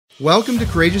Welcome to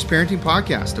Courageous Parenting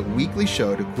Podcast, a weekly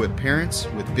show to equip parents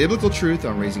with biblical truth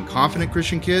on raising confident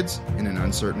Christian kids in an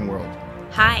uncertain world.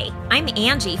 Hi, I'm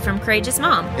Angie from Courageous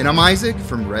Mom. And I'm Isaac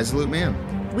from Resolute Man.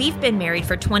 We've been married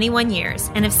for 21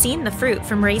 years and have seen the fruit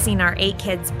from raising our 8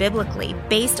 kids biblically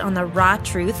based on the raw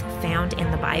truth found in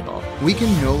the Bible. We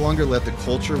can no longer let the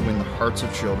culture win the hearts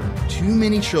of children. Too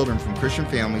many children from Christian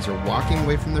families are walking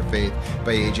away from their faith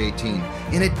by age 18.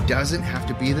 And it doesn't have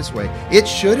to be this way. It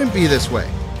shouldn't be this way.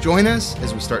 Join us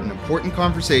as we start an important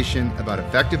conversation about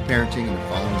effective parenting in the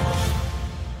fallen world.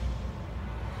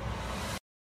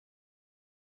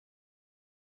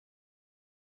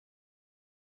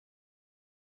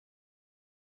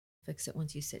 Fix it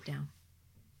once you sit down.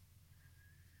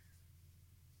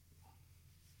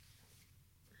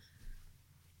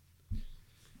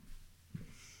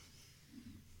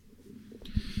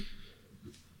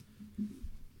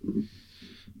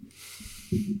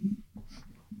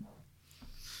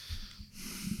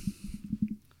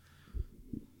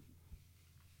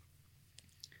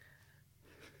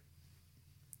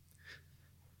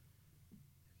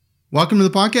 Welcome to the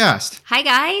podcast. Hi,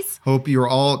 guys. Hope you're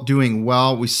all doing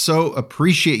well. We so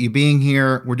appreciate you being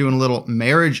here. We're doing a little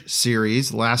marriage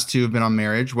series. The last 2 have been on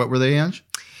marriage. What were they, Ange?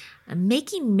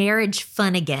 Making marriage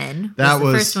fun again. That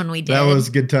was the first one we did. That was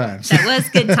good times. That was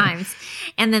good times.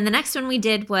 And then the next one we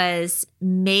did was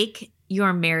make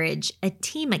your marriage a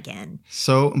team again.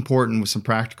 So important with some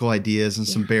practical ideas and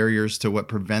some barriers to what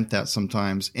prevent that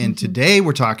sometimes. And today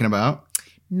we're talking about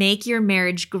make your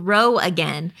marriage grow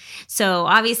again. So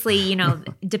obviously, you know,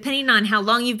 depending on how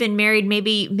long you've been married,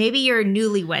 maybe you're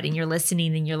newlywed and you're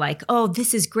listening and you're like, oh,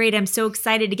 this is great. I'm so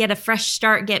excited to get a fresh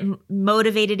start, get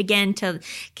motivated again to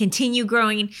continue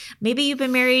growing. Maybe you've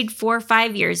been married 4 or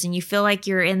 5 years and you feel like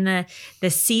you're in the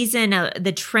season,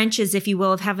 the trenches, if you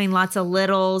will, of having lots of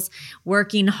littles,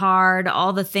 working hard,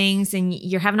 all the things, and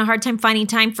you're having a hard time finding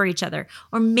time for each other.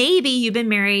 Or maybe you've been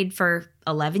married for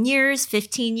 11 years,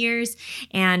 15 years,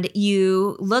 and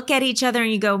you look at each other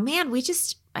and you go, man, we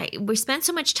spend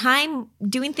so much time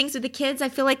doing things with the kids. I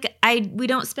feel like we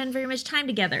don't spend very much time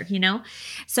together, you know?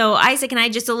 So Isaac and I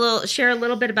just share a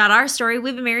little bit about our story.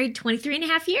 We've been married 23 and a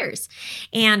half years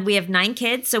and we have 9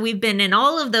 kids. So we've been in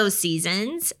all of those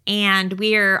seasons, and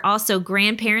we are also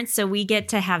grandparents. So we get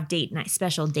to have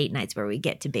special date nights where we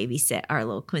get to babysit our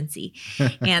little Quincy.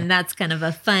 And that's kind of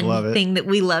a fun thing that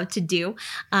we love to do,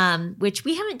 which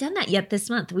we haven't done that yet this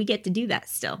month. We get to do that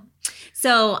still.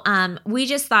 So we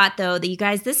just thought, though, that you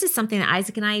guys, this is something that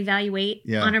Isaac and I evaluate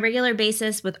on a regular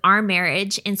basis with our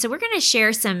marriage. And so we're going to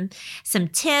share some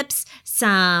tips,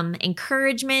 some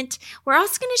encouragement. We're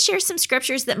also going to share some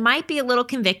scriptures that might be a little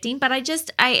convicting, but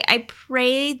I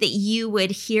pray that you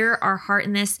would hear our heart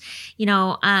in this. You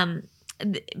know,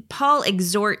 Paul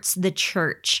exhorts the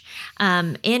church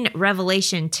in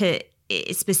Revelation to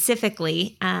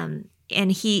specifically, and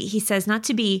he says not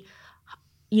to be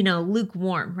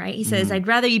lukewarm, right? He says, I'd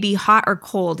rather you be hot or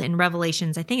cold in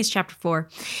Revelations. I think it's chapter 4.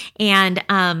 And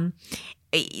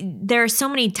there are so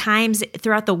many times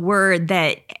throughout the word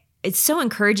that it's so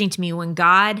encouraging to me when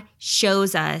God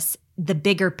shows us the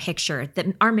bigger picture, that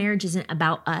our marriage isn't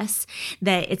about us,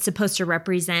 that it's supposed to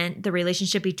represent the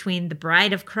relationship between the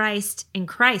bride of Christ and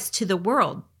Christ to the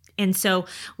world. And so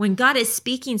when God is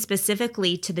speaking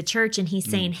specifically to the church and he's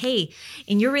saying, hey,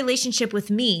 in your relationship with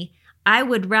me, I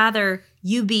would rather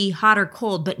you be hot or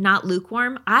cold, but not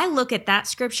lukewarm. I look at that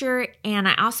scripture and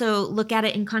I also look at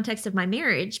it in context of my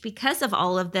marriage because of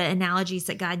all of the analogies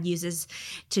that God uses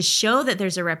to show that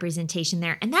there's a representation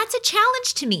there. And that's a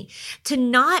challenge to me, to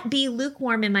not be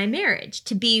lukewarm in my marriage,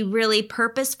 to be really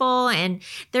purposeful. And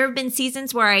there have been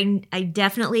seasons where I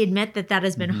definitely admit that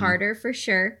has been harder for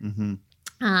sure.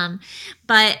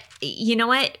 But you know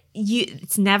what?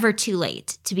 It's never too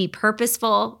late to be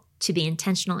purposeful, to be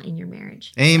intentional in your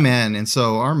marriage. Amen. And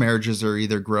so our marriages are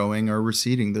either growing or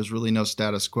receding. There's really no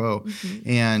status quo.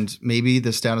 And maybe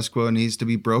the status quo needs to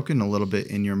be broken a little bit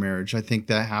in your marriage. I think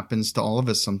that happens to all of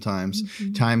us sometimes.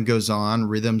 Time goes on,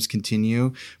 rhythms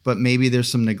continue, but maybe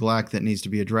there's some neglect that needs to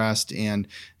be addressed. And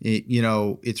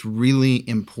it's really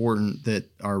important that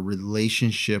our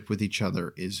relationship with each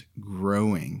other is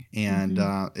growing. And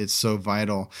it's so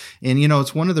vital. And,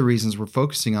 it's one of the reasons we're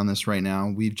focusing on this right now.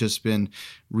 We've just been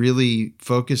really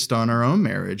focused on our own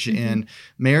marriage. And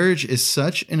marriage is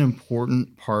such an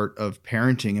important part of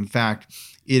parenting. In fact,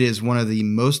 it is one of the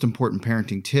most important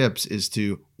parenting tips is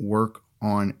to work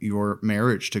on your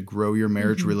marriage, to grow your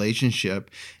marriage relationship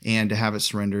and to have it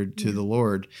surrendered to the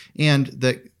Lord. And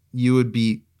that you would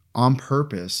be on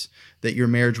purpose, that your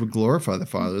marriage would glorify the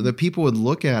Father, that people would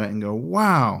look at it and go,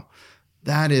 wow,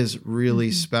 that is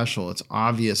really special. It's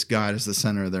obvious God is the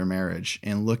center of their marriage,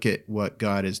 and look at what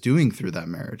God is doing through that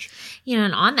marriage.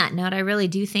 And on that note, I really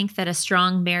do think that a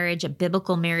strong marriage, a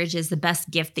biblical marriage, is the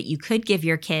best gift that you could give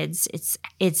your kids.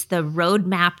 It's the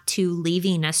roadmap to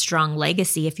leaving a strong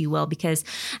legacy, if you will, because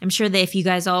I'm sure that if you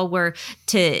guys all were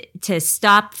to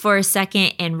stop for a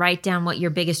second and write down what your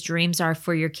biggest dreams are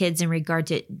for your kids in regard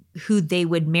to who they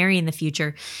would marry in the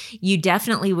future, you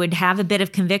definitely would have a bit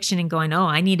of conviction in going, oh,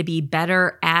 I need to be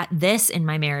better at this in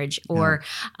my marriage, or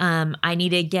I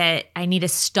need to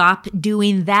stop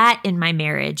doing that in my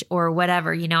marriage, or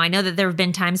whatever. I know that there have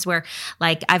been times where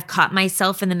like I've caught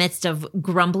myself in the midst of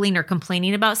grumbling or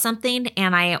complaining about something,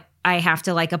 and I have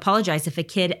to like apologize if a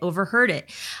kid overheard it.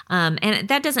 And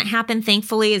that doesn't happen,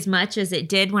 thankfully, as much as it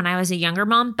did when I was a younger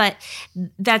mom, but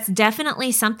that's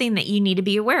definitely something that you need to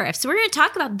be aware of. So we're going to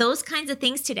talk about those kinds of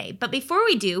things today. But before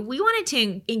we do, we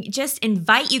wanted to just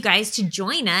invite you guys to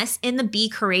join us in the Be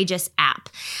Courageous app.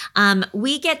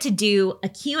 We get to do a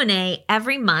Q&A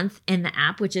every month in the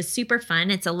app, which is super fun.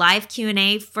 It's a live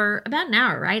Q&A for about an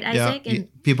hour, right, Isaac? Yeah.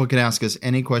 People can ask us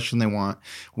any question they want.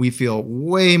 We feel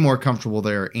way more comfortable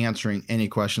there answering any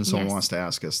question someone wants to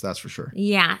ask us. That's for sure.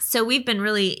 Yeah. So we've been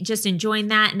really just enjoying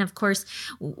that. And of course,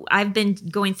 I've been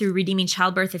going through Redeeming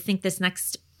Childbirth. I think this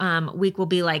next week will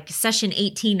be like session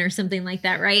 18 or something like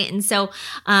that, right? And so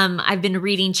I've been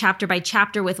reading chapter by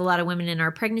chapter with a lot of women in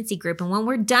our pregnancy group. And when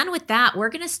we're done with that, we're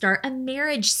going to start a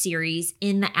marriage series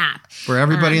in the app. For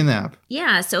everybody in the app.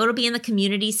 Yeah. So it'll be in the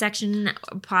community section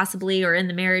possibly, or in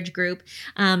the marriage group.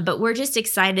 But we're just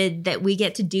excited that we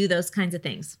get to do those kinds of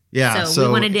things. Yeah. So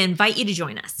we wanted to invite you to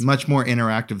join us. Much more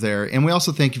interactive there. And we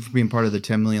also thank you for being part of the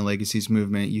 10 Million Legacies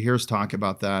movement. You hear us talk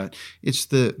about that. It's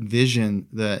the vision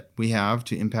that we have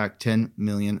to impact 10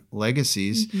 million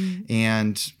legacies. Mm-hmm.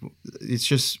 And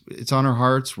it's on our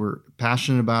hearts. We're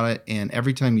passionate about it. And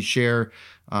every time you share,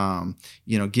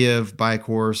 give, buy a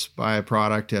course, buy a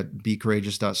product at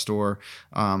becourageous.store,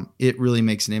 it really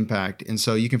makes an impact. And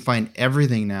so you can find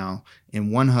everything now in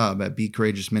one hub at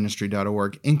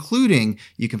becourageousministry.org, including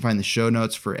you can find the show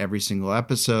notes for every single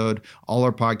episode, all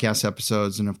our podcast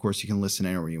episodes, and of course you can listen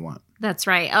anywhere you want. That's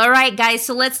right. All right, guys.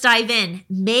 So let's dive in.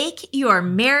 Make your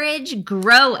marriage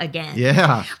grow again.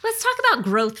 Yeah. Let's talk about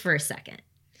growth for a second.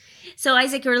 So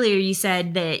Isaac, earlier you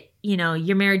said that,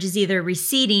 your marriage is either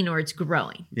receding or it's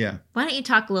growing. Yeah. Why don't you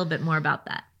talk a little bit more about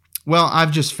that? Well,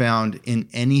 I've just found in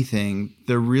anything,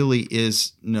 there really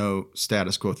is no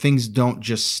status quo. Things don't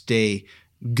just stay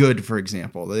good, for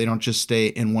example. They don't just stay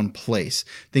in one place.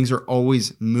 Things are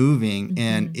always moving. Mm-hmm.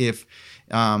 And if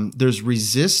there's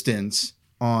resistance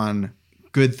on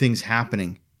good things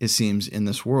happening, it seems, in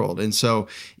this world. And so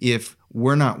if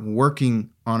we're not working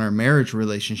on our marriage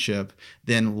relationship,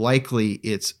 then likely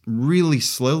it's really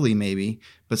slowly maybe,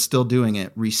 but still doing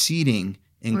it, receding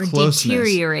in or closeness,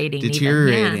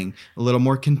 deteriorating, a little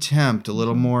more contempt, a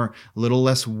little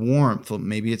less warmth.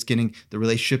 Maybe the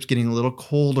relationship's getting a little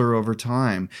colder over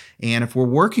time. And if we're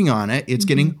working on it, it's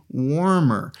getting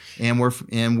warmer. And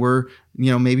we're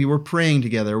maybe we're praying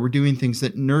together. We're doing things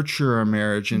that nurture our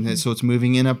marriage. And so it's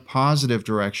moving in a positive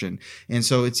direction. And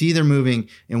so it's either moving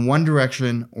in one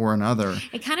direction or another.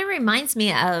 It kind of reminds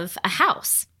me of a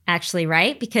house. Actually,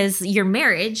 right? Because your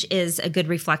marriage is a good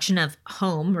reflection of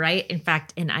home, right? In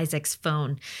fact, in Isaac's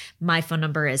phone, my phone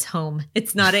number is home.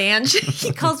 It's not Ange.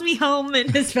 He calls me home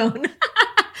in his phone.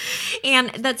 And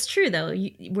that's true, though,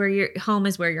 where your home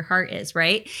is where your heart is,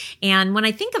 right? And when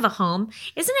I think of a home,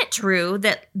 isn't it true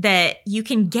that you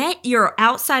can get your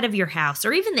outside of your house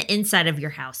or even the inside of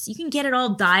your house, you can get it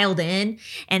all dialed in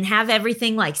and have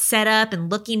everything like set up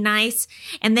and looking nice.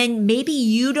 And then maybe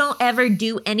you don't ever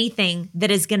do anything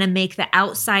that is going to make the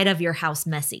outside of your house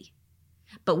messy.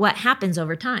 But what happens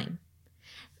over time?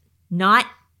 Not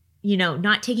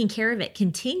taking care of it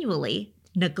continually,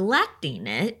 neglecting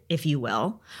it, if you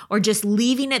will, or just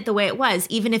leaving it the way it was,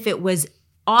 even if it was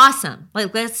awesome.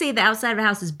 Like, let's say the outside of the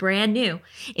house is brand new.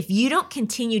 If you don't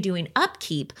continue doing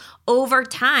upkeep over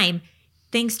time,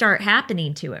 things start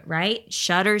happening to it, right?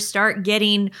 Shutters start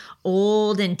getting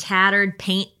old and tattered.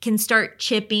 Paint can start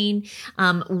chipping.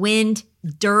 Wind,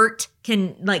 dirt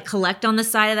can like collect on the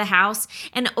side of the house.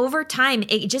 And over time,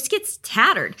 it just gets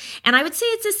tattered. And I would say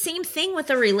it's the same thing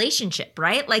with a relationship,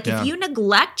 right? Like if you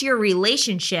neglect your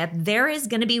relationship, there is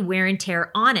going to be wear and tear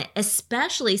on it,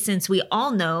 especially since we all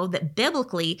know that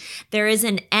biblically, there is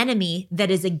an enemy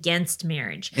that is against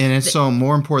marriage. And it's so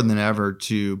more important than ever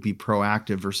to be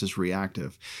proactive versus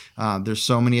reactive. There's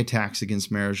so many attacks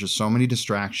against marriage. There's so many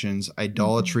distractions.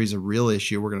 Idolatry is a real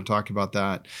issue. We're going to talk about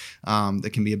that.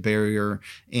 That can be a barrier.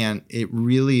 And it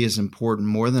really is important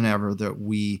more than ever that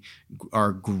we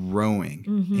are growing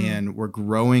and we're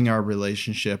growing our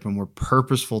relationship and we're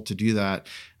purposeful to do that.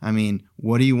 I mean,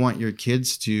 what do you want your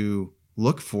kids to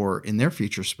look for in their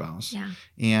future spouse? Yeah.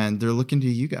 And they're looking to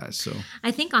you guys. So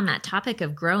I think on that topic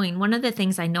of growing, one of the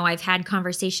things I know I've had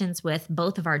conversations with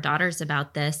both of our daughters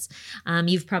about this.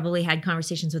 You've probably had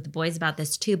conversations with the boys about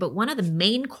this too. But one of the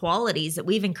main qualities that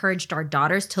we've encouraged our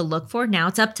daughters to look for, now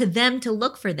it's up to them to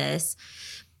look for this.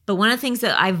 But one of the things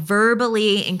that I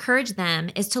verbally encourage them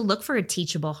is to look for a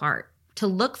teachable heart, to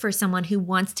look for someone who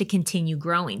wants to continue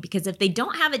growing. Because if they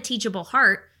don't have a teachable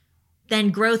heart, then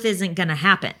growth isn't going to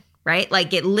happen. Right?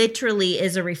 Like it literally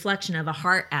is a reflection of a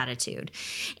heart attitude.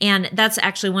 And that's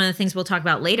actually one of the things we'll talk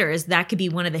about later is that could be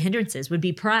one of the hindrances would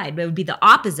be pride. But it would be the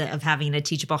opposite of having a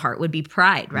teachable heart would be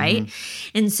pride. Right.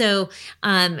 And so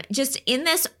just in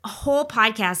this whole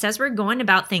podcast, as we're going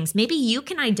about things, maybe you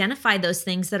can identify those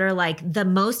things that are like the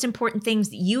most important things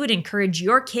that you would encourage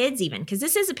your kids even, because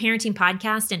this is a parenting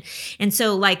podcast. And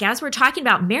so like, as we're talking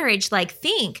about marriage, like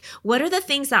think, what are the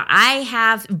things that I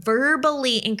have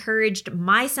verbally encouraged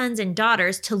my sons and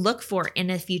daughters to look for in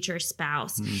a future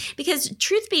spouse? Because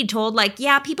truth be told, like,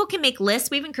 yeah, people can make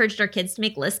lists. We've encouraged our kids to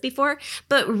make lists before,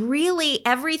 but really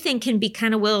everything can be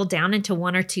kind of whittled down into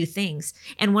one or two things.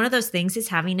 And one of those things is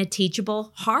having a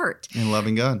teachable heart. And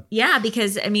loving God. Yeah,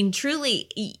 because I mean, truly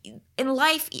in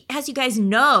life, as you guys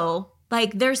know,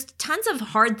 like there's tons of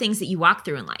hard things that you walk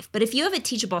through in life. But if you have a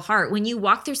teachable heart, when you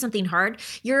walk through something hard,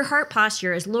 your heart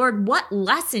posture is, Lord, what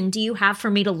lesson do you have for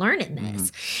me to learn in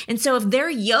this? And so if they're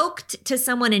yoked to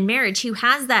someone in marriage who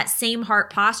has that same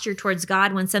heart posture towards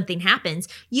God when something happens,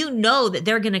 you know that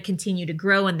they're going to continue to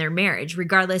grow in their marriage,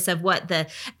 regardless of what the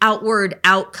outward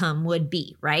outcome would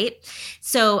be, right?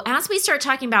 So as we start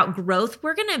talking about growth,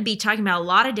 we're going to be talking about a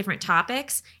lot of different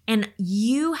topics, and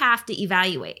you have to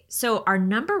evaluate. So our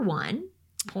number one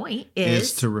point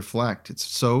is to reflect. It's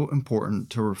so important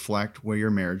to reflect where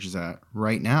your marriage is at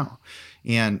right now.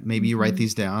 And maybe you write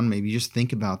these down, maybe you just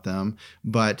think about them,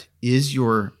 but is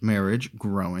your marriage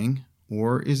growing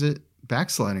or is it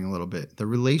backsliding a little bit, the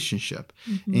relationship?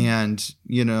 And,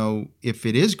 you know, if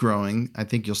it is growing, I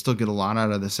think you'll still get a lot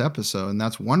out of this episode, and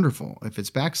that's wonderful. If it's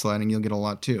backsliding, you'll get a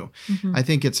lot too. I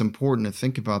think it's important to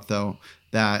think about, though,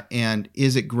 that, and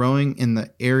is it growing in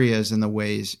the areas and the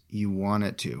ways you want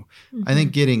it to? I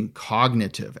think getting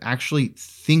cognitive, actually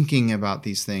thinking about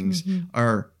these things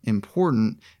are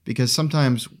important, because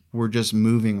sometimes we're just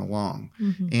moving along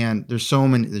and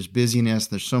there's busyness,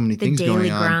 there's so many things going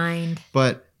on. Grind.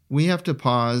 But we have to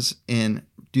pause and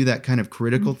do that kind of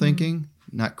critical thinking,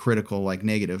 not critical like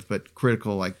negative, but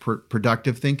critical like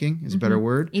productive thinking is a better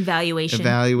word.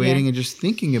 Evaluating and just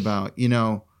thinking about, you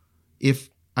know, if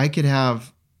I could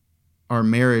have our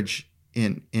marriage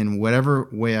in whatever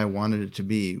way I wanted it to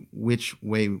be, which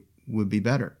way would be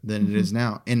better than it is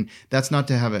now? And that's not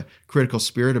to have a critical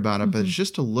spirit about it, but it's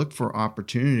just to look for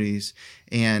opportunities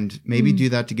and maybe do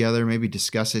that together, maybe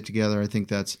discuss it together. I think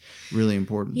that's really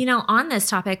important. You know, on this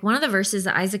topic, one of the verses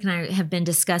that Isaac and I have been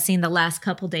discussing the last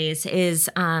couple days is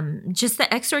just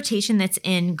the exhortation that's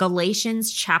in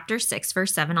Galatians chapter 6,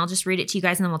 verse 7. I'll just read it to you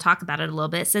guys and then we'll talk about it a little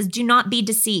bit. It says, "Do not be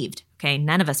deceived." Okay,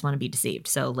 none of us want to be deceived.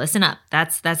 So listen up.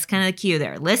 That's kind of the cue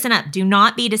there. Listen up. Do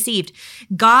not be deceived.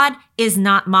 God is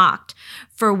not mocked.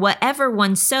 For whatever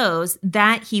one sows,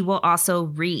 that he will also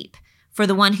reap. For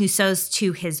the one who sows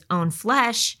to his own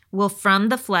flesh will from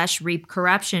the flesh reap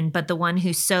corruption, but the one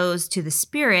who sows to the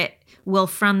Spirit will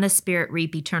from the Spirit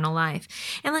reap eternal life.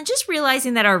 And then just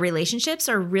realizing that our relationships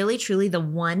are really, truly the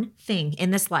one thing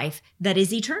in this life that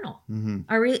is eternal.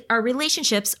 Our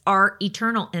relationships are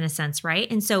eternal in a sense, right?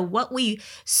 And so what we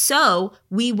sow,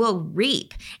 we will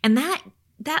reap. And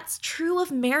that's true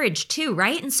of marriage too,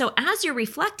 right? And so as you're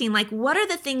reflecting, like, what are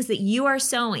the things that you are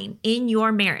sowing in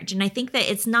your marriage? And I think that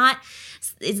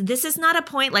this is not a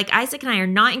point, like Isaac and I are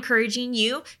not encouraging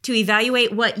you to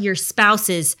evaluate what your spouse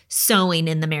is sowing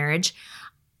in the marriage.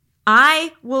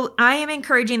 I am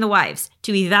encouraging the wives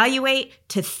to evaluate,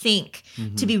 to think,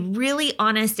 to be really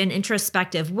honest and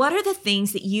introspective. What are the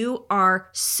things that you are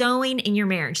sowing in your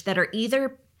marriage that are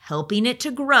either helping it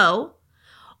to grow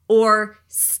or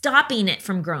stopping it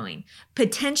from growing,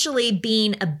 potentially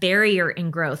being a barrier in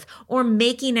growth or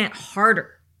making it harder,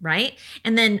 right?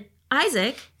 And then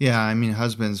Isaac. Yeah, I mean,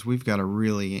 husbands, we've got to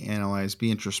really analyze,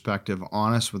 be introspective,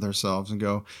 honest with ourselves and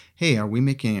go, hey, are we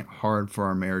making it hard for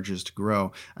our marriages to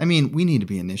grow? I mean, we need to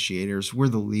be initiators. We're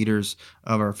the leaders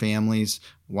of our families.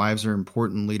 wives are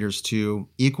important leaders too,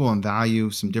 equal in value,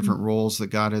 some different roles that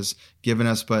God has given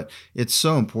us. But it's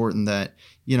so important that,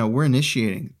 we're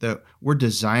initiating, that we're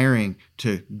desiring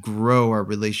to grow our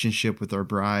relationship with our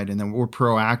bride, and then we're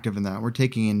proactive in that. We're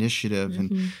taking initiative.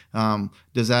 And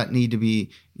does that need to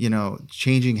be,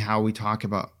 changing how we talk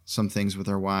about some things with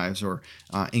our wives, or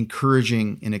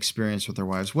encouraging an experience with our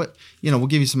wives? We'll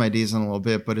give you some ideas in a little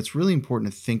bit, but it's really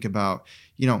important to think about,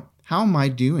 how am I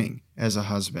doing as a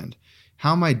husband?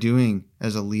 How am I doing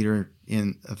as a leader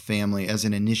in a family, as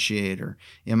an initiator?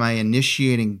 Am I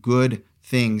initiating good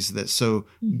things that sow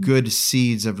good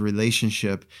seeds of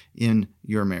relationship in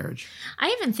your marriage?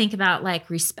 I even think about like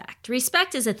respect.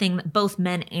 Respect is a thing that both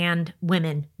men and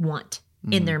women want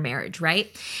in their marriage,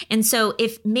 right? And so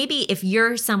if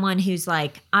you're someone who's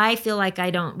like, I feel like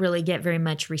I don't really get very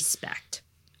much respect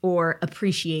or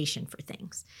appreciation for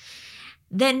things,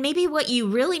 then maybe what you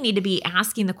really need to be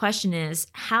asking the question is,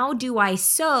 how do I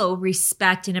sow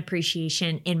respect and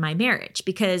appreciation in my marriage?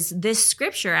 Because this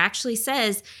scripture actually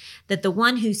says that the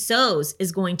one who sows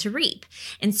is going to reap.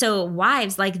 And so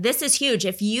wives, like, this is huge.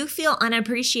 If you feel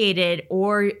unappreciated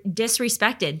or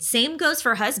disrespected, same goes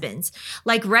for husbands.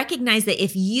 Like, recognize that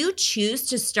if you choose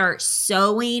to start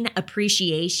sowing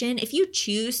appreciation, if you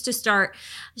choose to start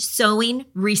sowing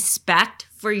respect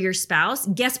for your spouse,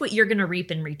 guess what you're going to reap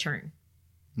in return?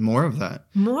 More of that.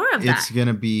 It's going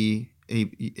to be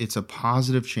it's a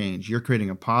positive change. You're creating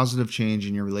a positive change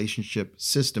in your relationship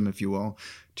system, if you will,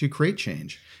 to create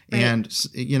change. Right. And,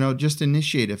 just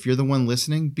initiate. If you're the one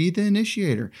listening, be the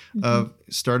initiator of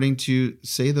starting to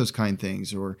say those kind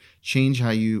things, or change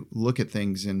how you look at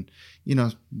things, and,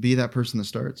 be that person that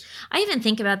starts. I even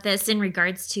think about this in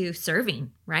regards to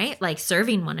serving, right? Like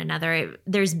serving one another.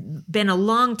 There's been a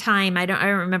long time, I don't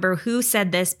remember who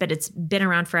said this, but it's been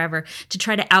around forever, to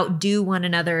try to outdo one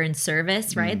another in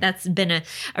service, right? That's been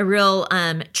a real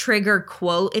trigger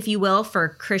quote, if you will, for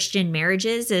Christian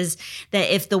marriages, is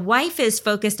that if the wife is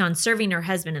focused on serving her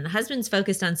husband and the husband's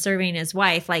focused on serving his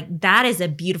wife, like, that is a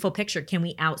beautiful picture. Can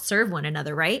we outserve one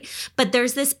another, right? But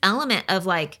there's this element of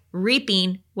like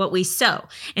reaping what we sow.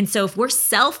 And so if we're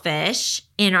selfish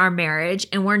in our marriage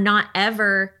and we're not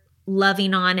ever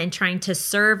loving on and trying to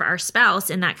serve our spouse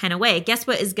in that kind of way, guess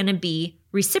what is going to be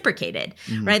reciprocated,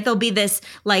 right? There'll be this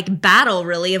like battle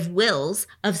really of wills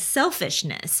of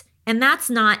selfishness. And that's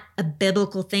not a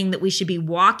biblical thing that we should be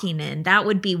walking in. That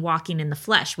would be walking in the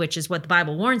flesh, which is what the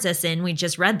Bible warns us in. We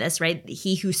just read this, right?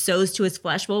 He who sows to his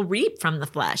flesh will reap from the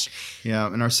flesh. Yeah.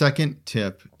 And our second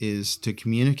tip is to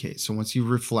communicate. So once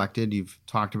you've reflected, you've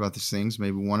talked about these things,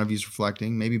 maybe one of you's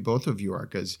reflecting, maybe both of you are,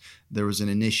 because there was an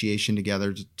initiation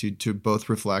together to both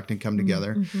reflect and come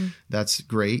together. That's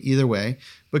great either way,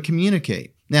 but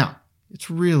communicate. Now, it's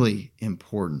really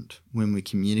important when we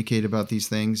communicate about these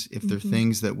things, if they're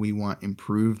things that we want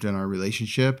improved in our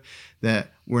relationship,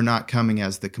 that we're not coming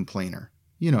as the complainer.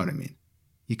 You know what I mean?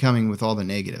 You're coming with all the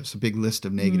negatives, a big list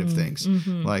of negative things,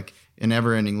 like a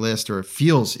never-ending list, or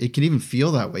it can even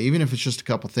feel that way, even if it's just a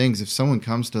couple things. If someone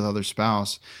comes to the other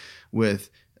spouse with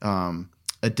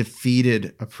a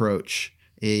defeated approach,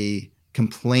 a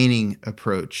complaining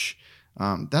approach,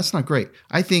 that's not great.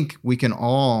 I think we can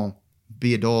all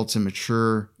be adults and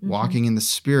mature, walking in the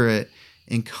Spirit,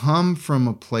 and come from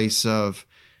a place of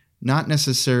not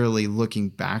necessarily looking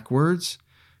backwards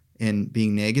and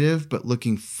being negative, but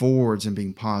looking forwards and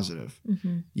being positive.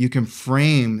 You can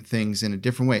frame things in a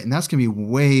different way, and that's going to be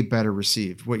way better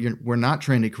received. We're not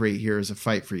trying to create here is a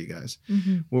fight for you guys.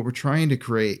 What we're trying to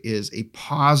create is a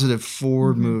positive,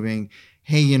 forward-moving,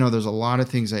 hey, there's a lot of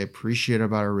things I appreciate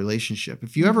about our relationship.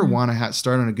 If you ever want to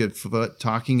start on a good foot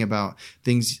talking about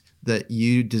things that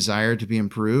you desire to be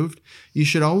improved, you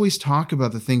should always talk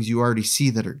about the things you already see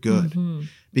that are good.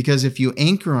 Because if you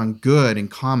anchor on good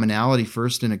and commonality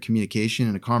first in a communication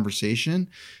and a conversation,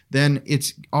 then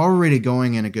it's already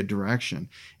going in a good direction.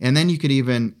 And then you could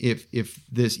even, if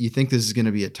you think this is going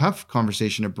to be a tough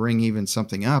conversation to bring even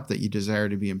something up that you desire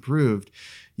to be improved,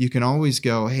 you can always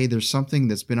go, hey, there's something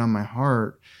that's been on my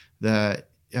heart that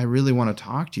I really want to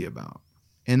talk to you about.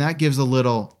 And that gives a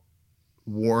little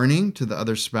warning to the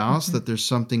other spouse that there's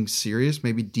something serious,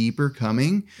 maybe deeper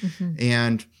coming,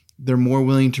 and they're more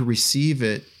willing to receive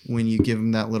it when you give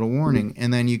them that little warning.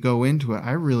 And then you go into it.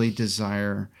 I really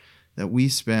desire that we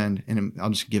spend, and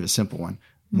I'll just give a simple one,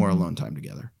 more alone time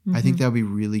together. I think that would be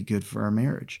really good for our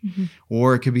marriage.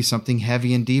 Or it could be something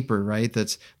heavy and deeper, right?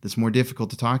 That's more difficult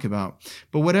to talk about.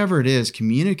 But whatever it is,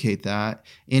 communicate that.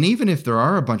 And even if there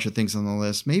are a bunch of things on the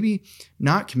list, maybe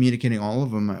not communicating all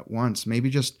of them at once, maybe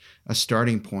just a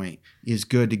starting point is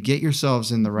good to get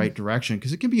yourselves in the right direction,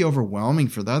 because it can be overwhelming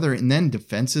for the other, and then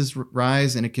defenses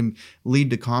rise and it can lead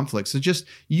to conflict. So just,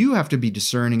 you have to be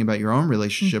discerning about your own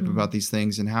relationship about these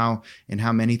things and how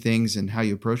many things and how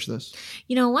you approach this.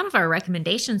 One of our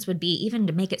recommendations would be even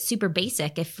to make it super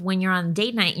basic. If when you're on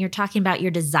date night and you're talking about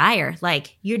your desire,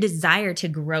 like your desire to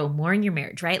grow more in your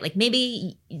marriage, right? Like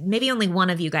maybe only one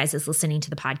of you guys is listening to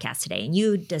the podcast today, and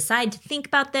you decide to think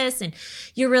about this, and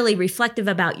you're really reflective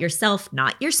about yourself,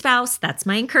 not your spouse. That's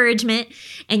my encouragement.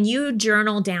 And you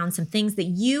journal down some things that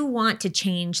you want to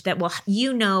change that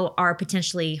will, are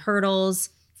potentially hurdles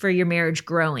for your marriage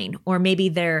growing, or maybe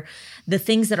they're the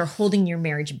things that are holding your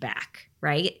marriage back.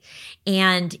 Right.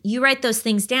 And you write those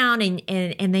things down,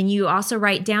 and then you also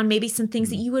write down maybe some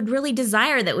things that you would really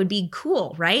desire that would be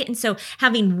cool. Right. And so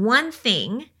having one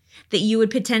thing that you would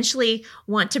potentially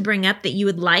want to bring up that you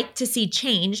would like to see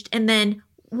changed, and then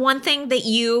one thing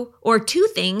or two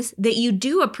things that you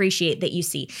do appreciate that you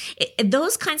see.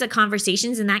 Those kinds of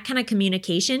conversations and that kind of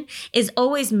communication is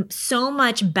always so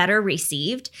much better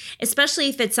received, especially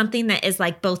if it's something that is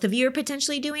like both of you are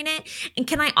potentially doing it. And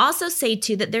can I also say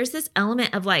too, that there's this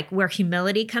element of like where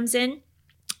humility comes in,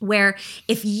 where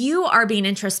if you are being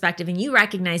introspective and you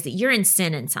recognize that you're in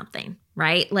sin in something,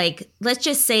 right? Like, let's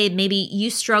just say maybe you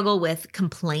struggle with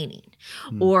complaining,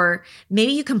 or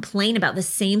maybe you complain about the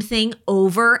same thing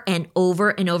over and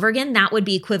over and over again. That would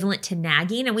be equivalent to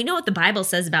nagging. And we know what the Bible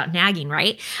says about nagging,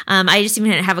 right? I just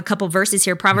even have a couple verses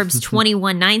here. Proverbs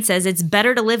 21:9 says, it's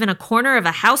better to live in a corner of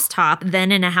a housetop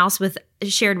than in a house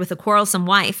shared with a quarrelsome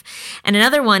wife. And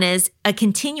another one is a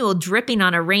continual dripping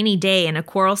on a rainy day and a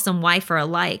quarrelsome wife are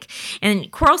alike.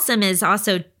 And quarrelsome is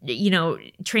also,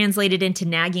 translated into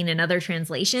nagging in other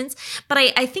translations. But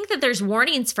I think that there's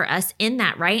warnings for us in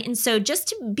that, right? And so just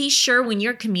to be sure when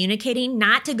you're communicating,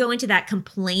 not to go into that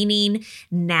complaining,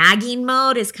 nagging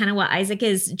mode is kind of what Isaac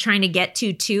is trying to get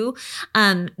to too.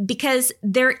 Because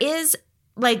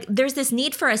there's this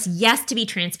need for us, yes, to be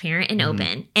transparent and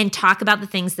open and talk about the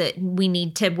things that we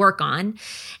need to work on.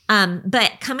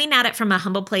 But coming at it from a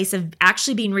humble place of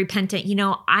actually being repentant,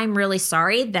 I'm really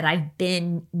sorry that I've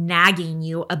been nagging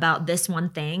you about this one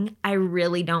thing. I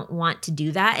really don't want to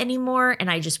do that anymore. And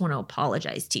I just want to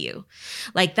apologize to you.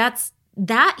 Like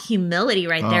that humility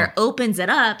right there opens it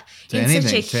up to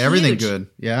anything, to everything good.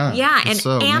 Yeah. Yeah. And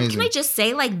can I just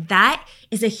say, like, that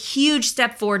is a huge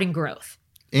step forward in growth.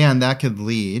 And that could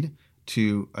lead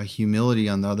to a humility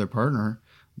on the other partner,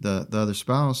 the other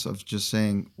spouse, of just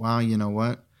saying, wow, you know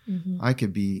what? I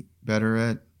could be better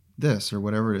at this or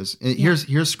whatever it is.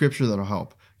 Here's scripture that'll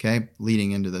help, okay?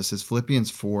 Leading into this is Philippians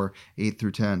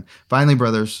 4:8-10. Finally,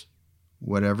 brothers,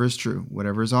 whatever is true,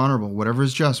 whatever is honorable, whatever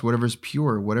is just, whatever is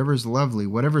pure, whatever is lovely,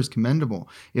 whatever is commendable,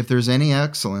 if there's any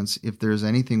excellence, if there's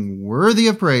anything worthy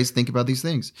of praise, think about these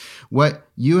things. What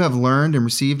you have learned and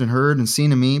received and heard and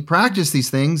seen in me, practice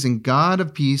these things, and the God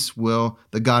of peace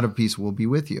will be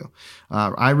with you.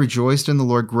 I rejoiced in the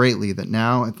Lord greatly that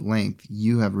now at length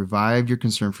you have revived your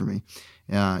concern for me.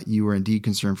 You were indeed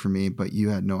concerned for me, but you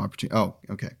had no opportunity. Oh,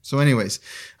 okay. So anyways,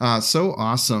 so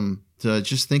awesome to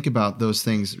just think about those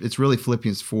things. It's really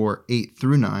Philippians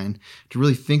 4:8-9, to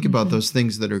really think about those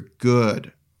things that are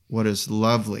good, what is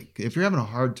lovely. If you're having a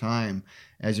hard time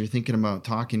as you're thinking about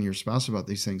talking to your spouse about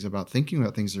these things, about thinking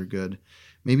about things that are good,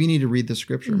 maybe you need to read the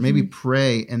scripture. Maybe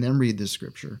pray and then read the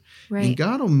scripture. Right. And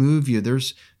God will move you.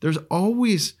 There's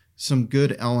always some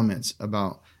good elements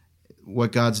about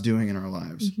what God's doing in our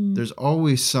lives. There's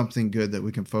always something good that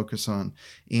we can focus on.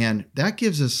 And that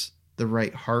gives us the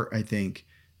right heart, I think,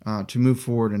 to move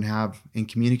forward and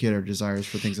communicate our desires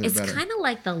for things that are better. It's kind of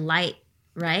like the light,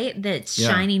 right? That's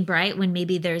shining bright when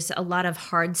maybe there's a lot of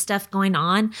hard stuff going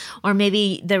on, or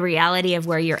maybe the reality of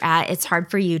where you're at, it's hard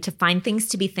for you to find things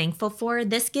to be thankful for.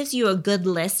 This gives you a good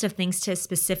list of things to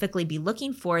specifically be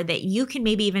looking for that you can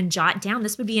maybe even jot down.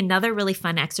 This would be another really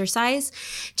fun exercise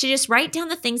to just write down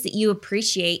the things that you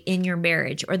appreciate in your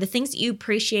marriage or the things that you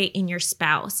appreciate in your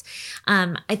spouse.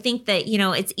 I think that,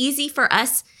 it's easy for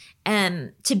us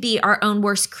to be our own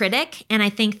worst critic. And I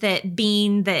think that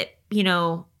being that,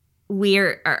 we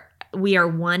are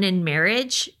one in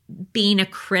marriage, being a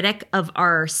critic of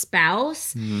our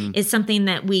spouse is something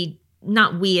that we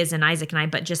not we as in Isaac and I,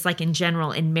 but just like in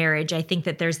general in marriage, I think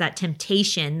that there's that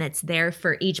temptation that's there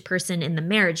for each person in the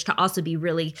marriage to also be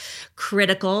really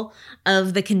critical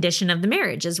of the condition of the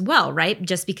marriage as well, right?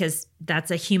 Just because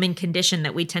that's a human condition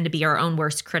that we tend to be our own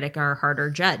worst critic, our harder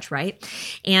judge, right?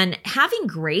 And having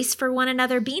grace for one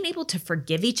another, being able to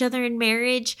forgive each other in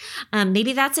marriage,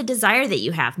 maybe that's a desire that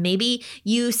you have. Maybe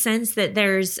you sense that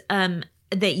there's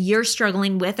that you're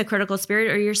struggling with a critical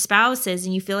spirit, or your spouse is,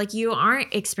 and you feel like you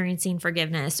aren't experiencing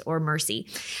forgiveness or mercy.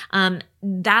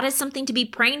 That is something to be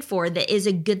praying for. That is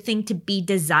a good thing to be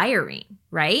desiring,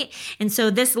 right? And so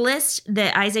this list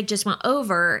that Isaac just went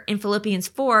over in Philippians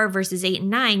 4 verses 8 and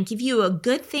 9 give you a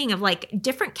good thing of like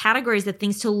different categories of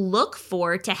things to look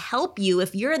for to help you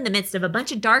if you're in the midst of a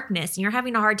bunch of darkness and you're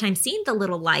having a hard time seeing the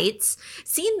little lights,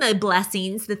 seeing the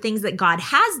blessings, the things that God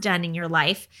has done in your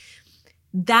life.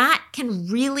 That can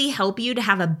really help you to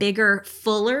have a bigger,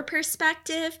 fuller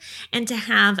perspective and to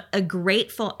have a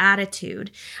grateful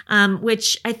attitude,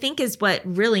 which I think is what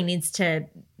really needs to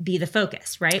be the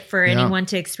focus, right? For anyone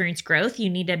to experience growth, you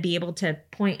need to be able to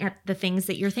point at the things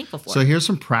that you're thankful for. So here's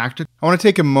some practical. I want to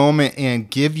take a moment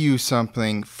and give you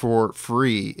something for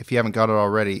free, if you haven't got it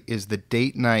already, is the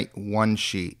Date Night One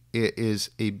Sheet. It is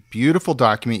a beautiful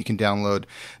document you can download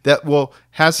that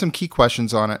has some key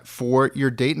questions on it for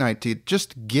your date night to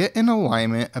just get in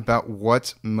alignment about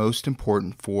what's most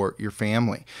important for your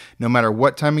family. No matter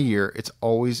what time of year, it's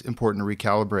always important to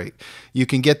recalibrate. You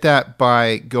can get that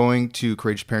by going to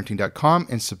courageousparenting.com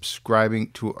and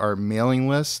subscribing to our mailing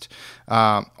list.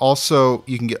 Also,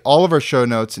 you can get all of our show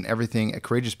notes and everything at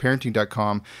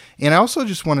courageousparenting.com. And I also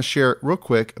just want to share real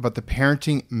quick about the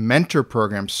Parenting Mentor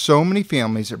Program. So many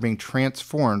families are being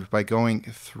transformed by going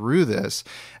through this.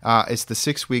 It's the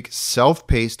 6-week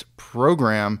self-paced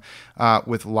program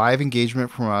with live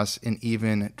engagement from us and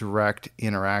even direct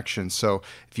interaction. So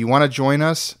if you want to join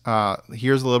us,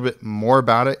 here's a little bit more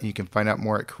about it. You can find out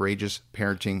more at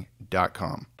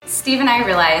courageousparenting.com. Steve and I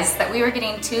realized that we were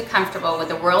getting too comfortable with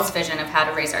the world's vision of how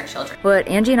to raise our children. What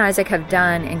Angie and Isaac have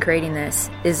done in creating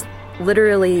this is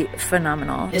literally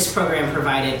phenomenal. This program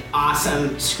provided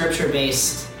awesome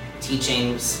scripture-based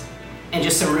teachings and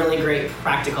just some really great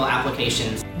practical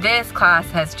applications. This class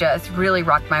has just really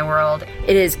rocked my world.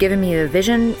 It has given me a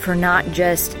vision for not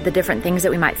just the different things that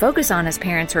we might focus on as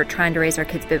parents who are trying to raise our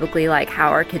kids biblically, like how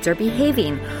our kids are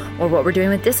behaving or what we're doing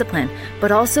with discipline,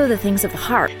 but also the things of the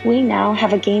heart. We now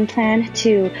have a game plan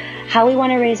to how we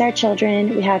want to raise our children.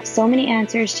 We have so many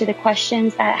answers to the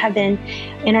questions that have been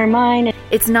in our mind.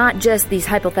 It's not just these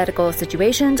hypothetical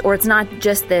situations, or it's not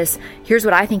just this, here's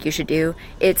what I think you should do.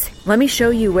 It's, let me show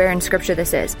you where in Scripture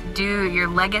this is. Do your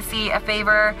legacy a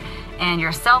favor and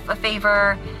yourself a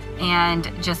favor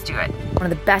and just do it. One of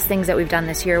the best things that we've done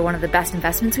this year, one of the best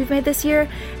investments we've made this year,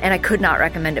 and I could not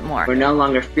recommend it more. We're no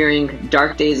longer fearing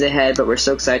dark days ahead, but we're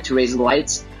so excited to raise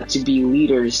lights, to be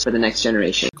leaders for the next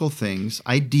generation. Things,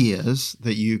 ideas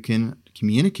that you can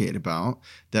communicate about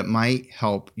that might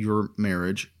help your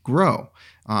marriage grow.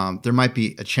 There might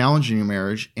be a challenge in your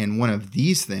marriage, and one of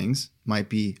these things might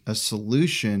be a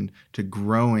solution to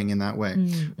growing in that way.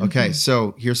 Mm-hmm. Okay,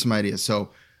 so here's some ideas. So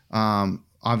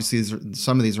obviously,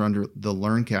 some of these are under the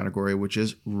learn category, which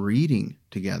is reading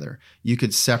together. You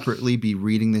could separately be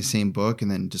reading the same book and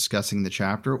then discussing the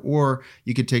chapter, or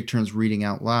you could take turns reading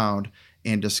out loud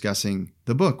and discussing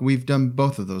the book. We've done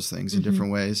both of those things in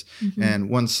different ways, and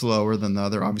one's slower than the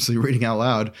other, obviously reading out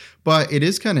loud. But it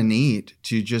is kind of neat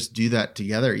to just do that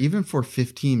together, even for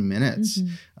 15 minutes.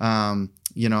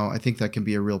 I think that can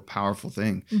be a real powerful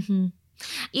thing.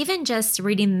 Even just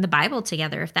reading the Bible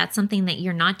together, if that's something that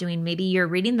you're not doing, maybe you're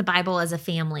reading the Bible as a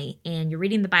family and you're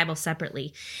reading the Bible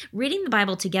separately. Reading the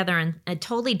Bible together in a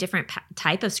totally different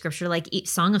type of scripture, like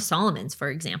Song of Solomon's, for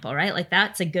example, right? Like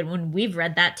that's a good one. We've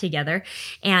read that together.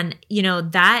 And,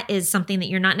 that is something that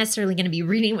you're not necessarily going to be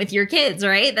reading with your kids,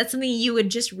 right? That's something you would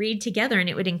just read together, and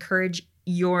it would encourage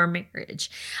your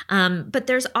marriage. But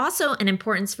there's also an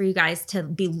importance for you guys to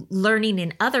be learning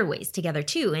in other ways together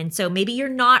too. And so maybe you're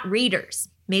not readers.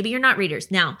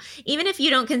 Now, even if you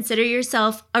don't consider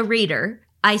yourself a reader,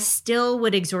 I still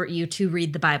would exhort you to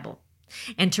read the Bible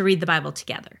and to read the Bible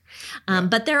together.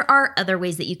 But there are other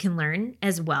ways that you can learn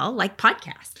as well, like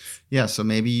podcasts. Yeah, so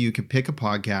maybe you could pick a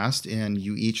podcast and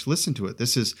you each listen to it.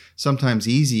 This is sometimes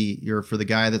easier for the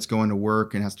guy that's going to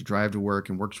work and has to drive to work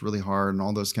and works really hard and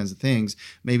all those kinds of things.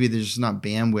 Maybe there's just not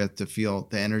bandwidth to feel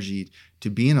the energy to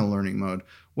be in a learning mode.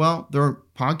 Well, there are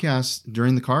podcasts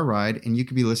during the car ride, and you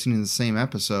could be listening to the same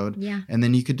episode, and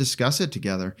then you could discuss it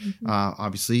together.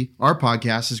 Obviously, our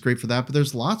podcast is great for that, but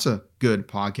there's lots of good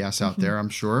podcasts out there, I'm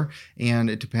sure, and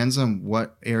it depends on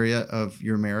what area of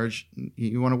your marriage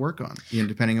you want to work on,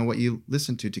 depending on what you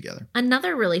listen to together.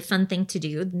 Another really fun thing to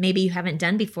do, maybe you haven't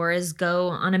done before, is go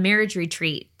on a marriage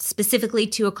retreat, specifically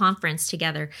to a conference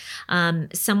together,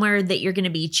 somewhere that you're going to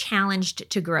be challenged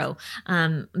to grow.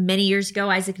 Many years ago,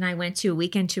 Isaac and I went to a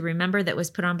Weekend to Remember that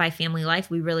was put on by Family Life.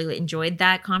 We really enjoyed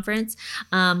that conference,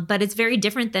 but it's very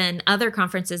different than other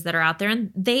conferences that are out there,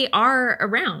 and they are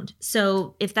around.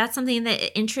 So if that's something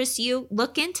that interests you,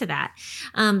 look into that.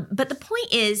 But the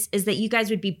point is that you guys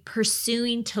would be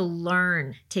pursuing to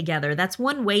learn together. That's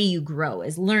one way you grow,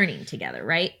 is learning together,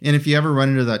 right? And if you ever run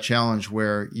into that challenge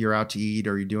where you're out to eat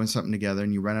or you're doing something together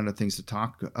and you run out of things to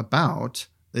talk about,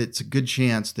 it's a good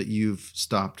chance that you've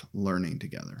stopped learning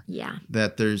together. Yeah.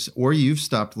 Or you've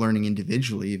stopped learning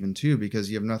individually even too, because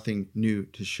you have nothing new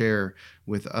to share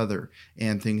with other,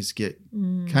 and things get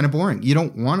kind of boring. You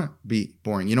don't want to be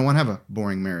boring. You don't want to have a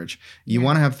boring marriage. You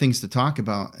want to have things to talk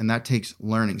about, and that takes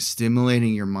learning,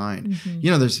 stimulating your mind. I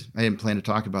didn't plan to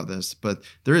talk about this, but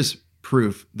there is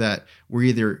proof that we're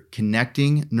either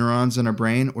connecting neurons in our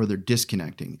brain or they're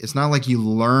disconnecting. It's not like you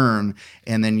learn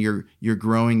and then you're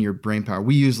growing your brain power.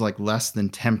 We use like less than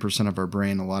 10% of our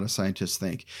brain, a lot of scientists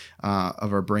think,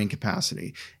 of our brain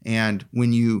capacity. And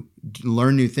when you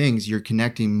learn new things, you're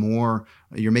connecting more,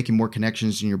 you're making more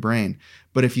connections in your brain.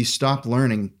 But if you stop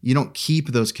learning, you don't keep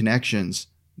those connections.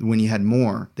 When you had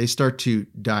more, they start to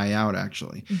die out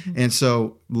actually. And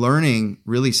so learning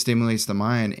really stimulates the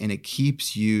mind, and it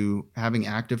keeps you having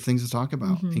active things to talk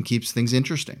about and keeps things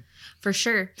interesting. For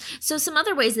sure. So some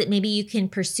other ways that maybe you can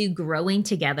pursue growing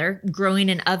together, growing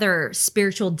in other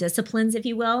spiritual disciplines, if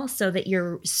you will, so that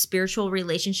your spiritual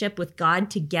relationship with God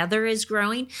together is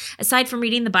growing. Aside from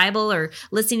reading the Bible or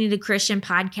listening to Christian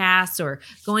podcasts or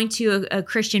going to a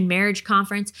Christian marriage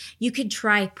conference, you could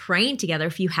try praying together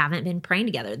if you haven't been praying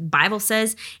together. The Bible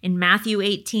says in Matthew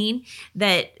 18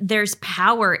 that there's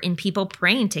power in people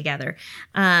praying together.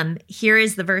 Here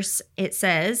is the verse. It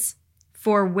says,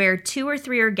 "For where 2 or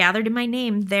 3 are gathered in my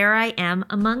name, there I am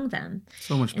among them."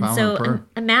 So much power in prayer.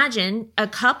 Imagine a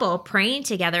couple praying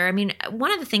together. I mean,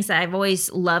 one of the things that I've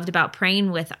always loved about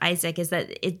praying with Isaac is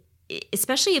that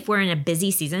especially if we're in a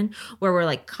busy season where we're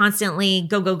like constantly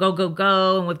go,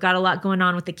 and we've got a lot going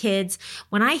on with the kids.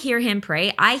 When I hear him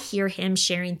pray, I hear him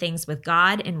sharing things with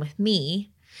God and with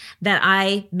me that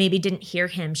I maybe didn't hear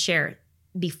him share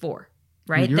before.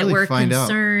 Right? You that really were find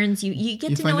concerns. You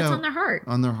get to know what's on their heart.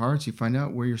 On their hearts, you find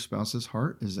out where your spouse's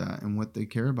heart is at and what they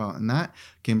care about. And that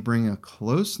can bring a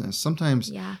closeness. Sometimes,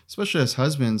 especially as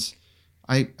husbands,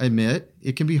 I admit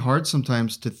it can be hard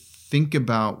sometimes to think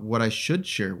about what I should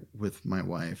share with my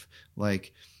wife.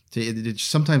 Like, it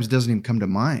sometimes doesn't even come to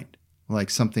mind, like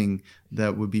something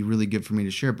that would be really good for me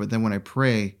to share. But then when I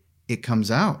pray, it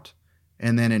comes out.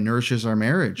 And then it nourishes our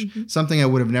marriage. Something I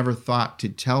would have never thought to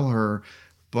tell her,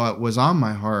 but was on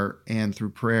my heart, and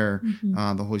through prayer,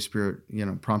 the Holy Spirit,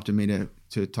 prompted me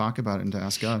to talk about it and to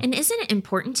ask God. And isn't it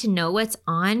important to know what's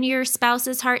on your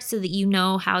spouse's heart so that you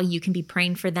know how you can be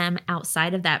praying for them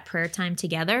outside of that prayer time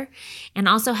together, and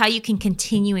also how you can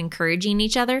continue encouraging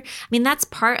each other? I mean, that's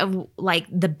part of like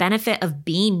the benefit of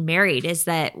being married, is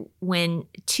that when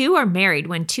 2 are married,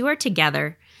 when 2 are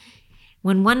together,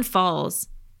 when one falls,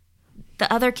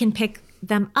 the other can pick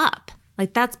them up.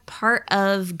 Like, that's part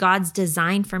of God's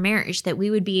design for marriage, that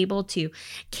we would be able to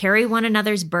carry one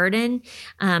another's burden,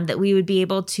 that we would be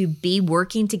able to be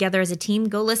working together as a team.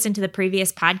 Go listen to the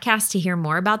previous podcast to hear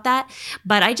more about that.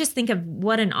 But I just think of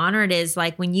what an honor it is,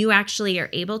 like when you actually are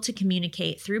able to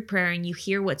communicate through prayer and you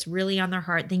hear what's really on their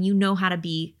heart, then you know how to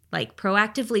be like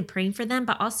proactively praying for them,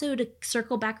 but also to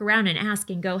circle back around and ask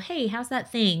and go, hey, how's that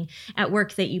thing at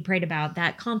work that you prayed about,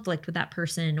 that conflict with that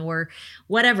person or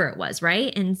whatever it was,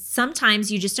 right? And sometimes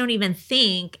you just don't even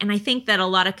think, and I think that a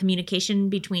lot of communication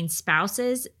between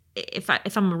spouses, if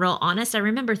I'm real honest, I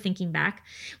remember thinking back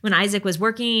when Isaac was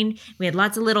working, we had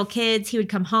lots of little kids. He would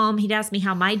come home, he'd ask me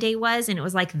how my day was, and it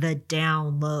was like the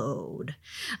download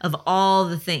of all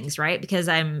the things, right? Because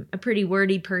I'm a pretty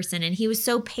wordy person, and he was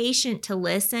so patient to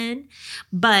listen.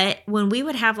 But when we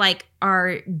would have like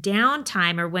our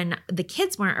downtime, or when the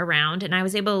kids weren't around and I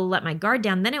was able to let my guard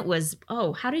down, then it was,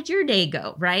 oh, how did your day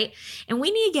go, right? And we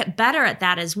need to get better at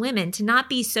that as women, to not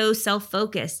be so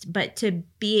self-focused, but to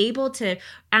be able to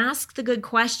ask the good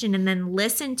question and then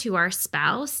listen to our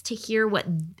spouse to hear what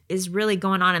is really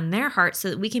going on in their heart,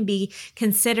 so that we can be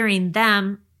considering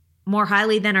them more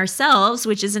highly than ourselves,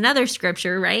 which is another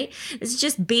scripture, right? It's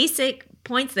just basic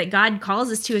points that God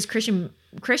calls us to as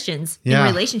Christians in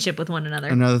relationship with one another.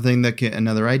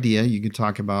 Another idea you could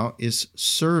talk about is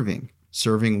serving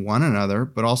one another,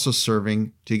 but also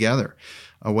serving together.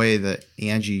 A way that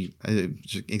Angie,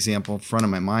 example in front of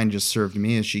my mind, just served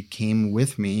me is she came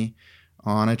with me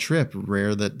on a trip.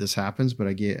 Rare that this happens, but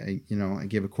I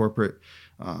gave a corporate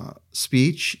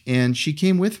speech, and she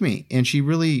came with me, and she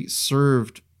really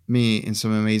served me in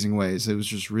some amazing ways. It was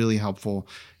just really helpful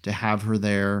to have her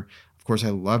there. Of course, I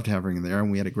loved having her there,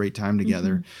 and we had a great time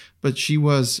together. But she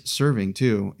was serving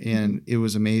too, and it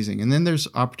was amazing. And then there's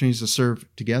opportunities to serve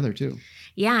together too.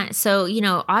 Yeah. So,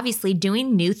 obviously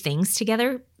doing new things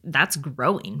together, that's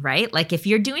growing, right? Like if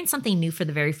you're doing something new for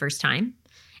the very first time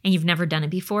and you've never done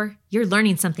it before, you're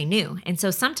learning something new. And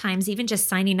so sometimes even just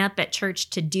signing up at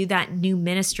church to do that new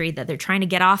ministry that they're trying to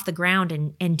get off the ground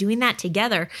and doing that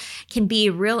together can be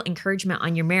a real encouragement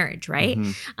on your marriage, right?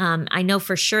 I know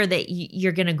for sure that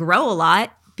you're going to grow a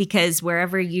lot, because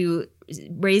wherever you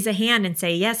raise a hand and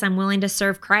say, yes, I'm willing to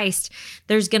serve Christ,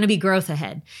 there's going to be growth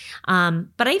ahead.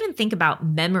 But I even think about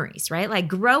memories, right?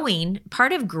 Like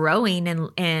part of growing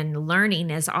and learning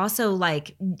is also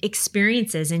like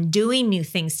experiences and doing new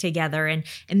things together and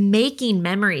making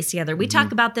memories together. We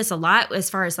talk about this a lot as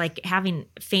far as like having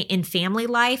in family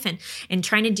life and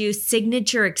trying to do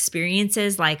signature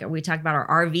experiences. Like we talk about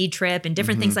our RV trip and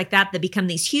different things like that become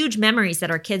these huge memories that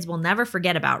our kids will never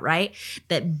forget about, right?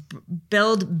 That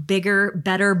build bigger,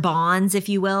 better bonds, if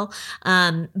you will.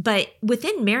 But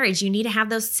within marriage, you need to have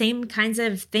those same kinds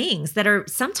of things that are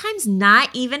sometimes not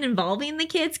even involving the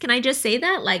kids. Can I just say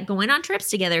that? Like going on trips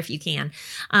together if you can.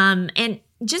 And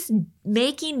just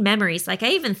making memories. Like I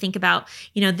even think about,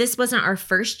 this wasn't our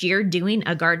first year doing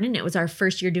a garden. It was our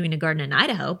first year doing a garden in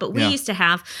Idaho, but we used to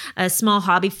have a small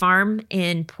hobby farm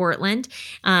in Portland,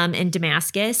 in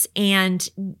Damascus. And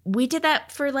we did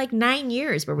that for like 9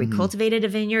 years where we cultivated a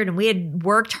vineyard and we had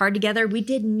worked hard together. We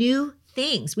did new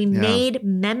things. We made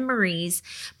memories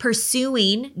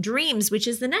pursuing dreams, which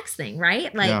is the next thing,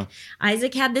 right? Like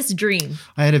Isaac had this dream.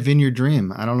 I had a vineyard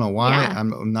dream. I don't know why. Yeah.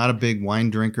 I'm not a big wine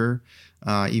drinker.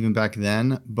 Even back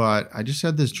then, but I just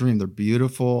had this dream. They're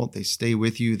beautiful. They stay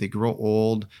with you. They grow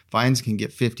old. Vines can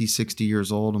get 50, 60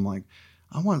 years old. I'm like,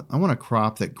 I want a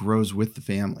crop that grows with the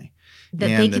family. That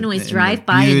they can always drive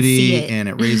by and see it. And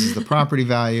it raises the property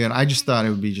value. And I just thought it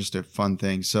would be just a fun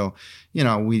thing. So,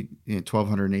 we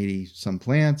 1,280 some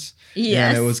plants. Yes.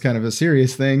 And it was kind of a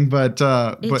serious thing, but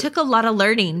it took a lot of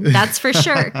learning. That's for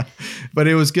sure. But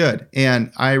it was good.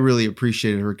 And I really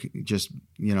appreciated her just,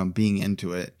 being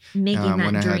into it. Making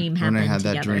that dream happen when I had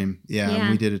together. that dream. Yeah,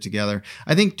 and we did it together.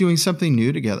 I think doing something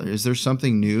new together. Is there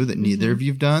something new that neither of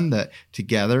you've done that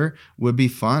together would be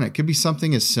fun? It could be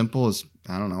something as simple as,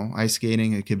 I don't know, ice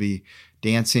skating. It could be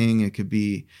dancing. It could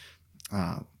be,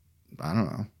 I don't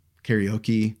know,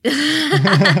 karaoke.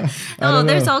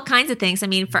 There's all kinds of things. I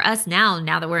mean, for us now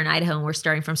that we're in Idaho and we're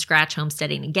starting from scratch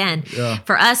homesteading again,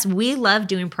 for us, we love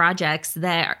doing projects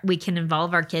that we can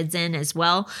involve our kids in as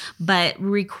well, but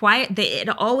it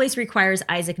always requires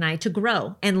Isaac and I to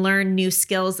grow and learn new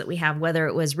skills that we have, whether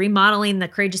it was remodeling the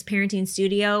Courageous Parenting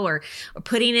Studio or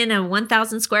putting in a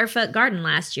 1,000 square foot garden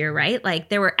last year, right? Like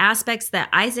there were aspects that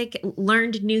Isaac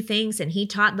learned new things and he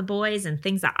taught the boys, and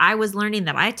things that I was learning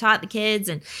that I taught the kids.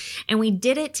 And we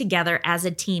did it together as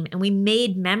a team, and we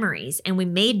made memories, and we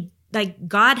made, like,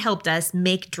 God helped us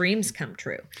make dreams come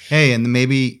true. Hey, and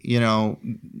maybe,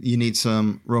 you need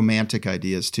some romantic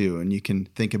ideas too, and you can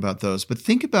think about those. But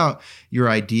think about your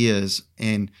ideas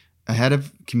and ahead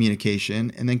of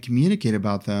communication, and then communicate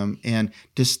about them and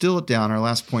distill it down. Our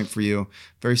last point for you,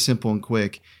 very simple and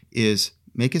quick, is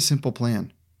make a simple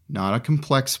plan, not a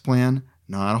complex plan,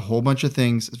 not a whole bunch of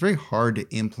things. It's very hard to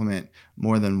implement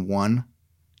more than 1,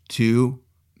 2,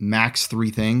 max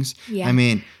 3 things. Yeah. I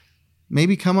mean,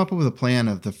 maybe come up with a plan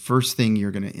of the first thing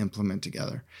you're going to implement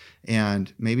together.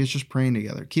 And maybe it's just praying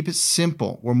together. Keep it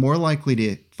simple. We're more likely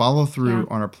to follow through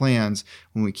on our plans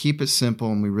when we keep it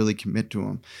simple and we really commit to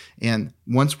them. And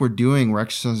once we're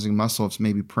exercising muscle of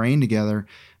maybe praying together,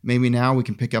 maybe now we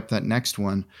can pick up that next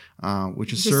one,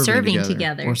 which is serving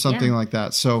together or something like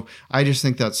that. So I just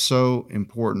think that's so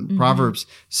important. Proverbs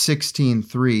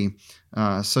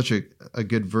 16:3, such a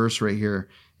good verse right here.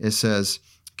 It says,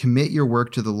 commit your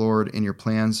work to the Lord and your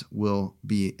plans will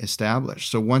be established.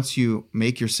 So once you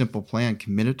make your simple plan,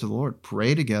 commit it to the Lord,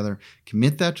 pray together,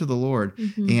 commit that to the Lord.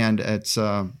 And it's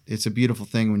a beautiful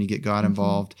thing when you get God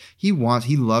involved. He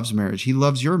loves marriage. He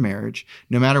loves your marriage.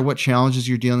 No matter what challenges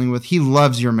you're dealing with, he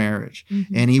loves your marriage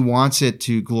and he wants it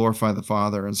to glorify the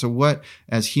Father. And so what,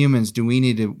 as humans, do we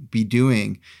need to be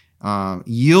doing?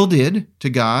 Yielded to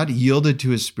God, yielded to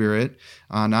his Spirit,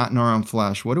 not in our own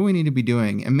flesh. What do we need to be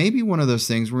doing? And maybe one of those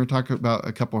things, we're going to talk about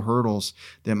a couple hurdles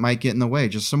that might get in the way,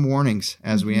 just some warnings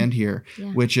as we end here,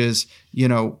 which is,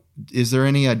 is there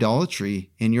any idolatry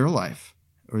in your life?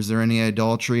 Or is there any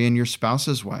idolatry in your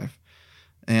spouse's wife?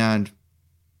 And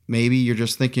maybe you're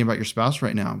just thinking about your spouse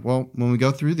right now. Well, when we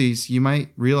go through these, you might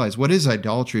realize, what is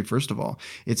idolatry? First of all,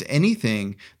 it's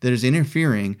anything that is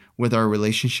interfering with our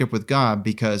relationship with God,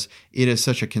 because it is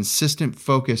such a consistent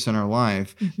focus in our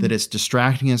life that it's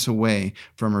distracting us away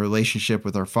from a relationship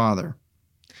with our Father.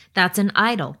 That's an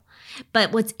idol.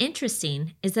 But what's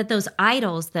interesting is that those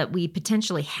idols that we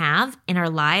potentially have in our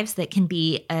lives that can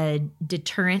be a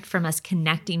deterrent from us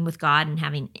connecting with God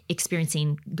and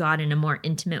experiencing God in a more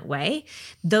intimate way,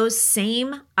 those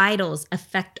same idols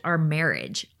affect our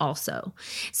marriage also.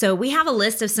 So we have a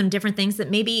list of some different things that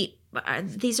maybe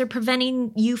these are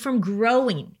preventing you from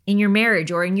growing in your marriage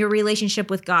or in your relationship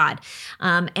with God.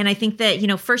 And I think that,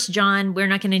 1 John, we're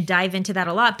not going to dive into that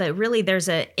a lot, but really there's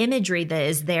a imagery that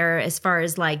is there as far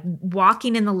as like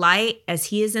walking in the light as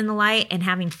he is in the light and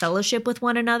having fellowship with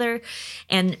one another,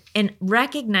 and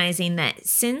recognizing that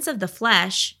sins of the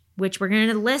flesh, which we're going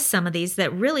to list some of these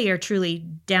that really are truly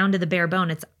down to the bare bone.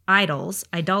 It's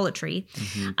idolatry.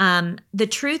 The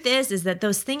truth is that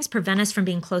those things prevent us from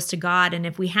being close to God. And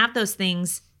if we have those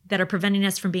things that are preventing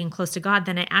us from being close to God,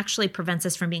 then it actually prevents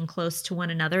us from being close to one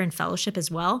another in fellowship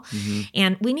as well.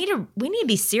 And we need to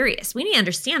be serious. We need to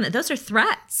understand that those are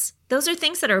threats. Those are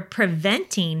things that are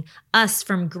preventing us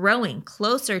from growing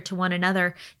closer to one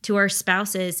another, to our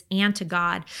spouses, and to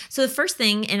God. So the first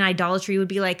thing in idolatry would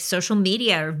be like social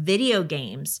media or video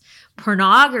games,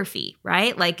 pornography,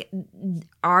 right? Like,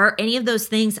 are any of those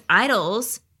things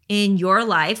idols in your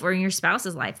life or in your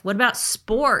spouse's life? What about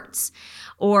sports?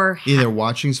 Or either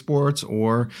watching sports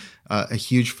or a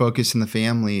huge focus in the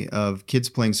family of kids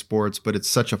playing sports, but it's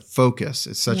such a focus.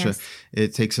 It's such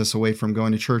it takes us away from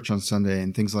going to church on Sunday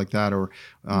and things like that, or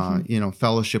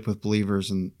fellowship with believers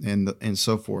and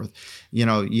so forth.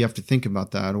 You have to think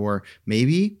about that. Or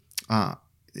maybe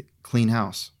clean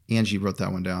house. Angie wrote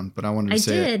that one down, but I wanted to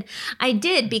say it. I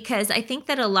did, because I think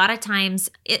that a lot of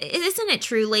times, isn't it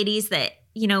true, ladies, that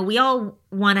we all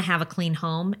want to have a clean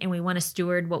home and we want to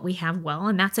steward what we have well,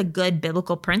 and that's a good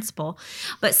biblical principle.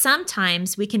 But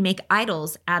sometimes we can make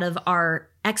idols out of our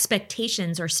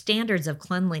expectations or standards of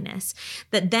cleanliness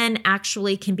that then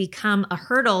actually can become a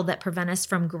hurdle that prevent us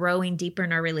from growing deeper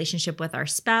in our relationship with our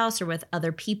spouse or with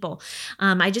other people.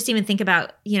 I just even think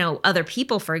about, other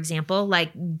people, for example,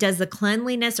 like, does the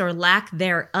cleanliness or lack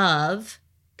thereof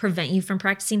prevent you from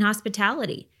practicing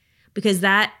hospitality? Because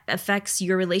that affects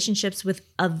your relationships with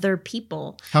other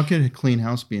people. How can a clean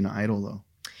house be an idol, though?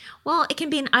 Well, it can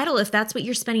be an idol if that's what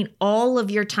you're spending all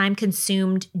of your time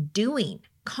consumed doing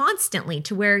constantly,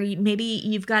 to where maybe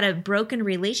you've got a broken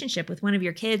relationship with one of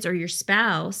your kids or your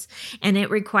spouse, and it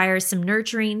requires some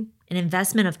nurturing and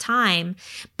investment of time,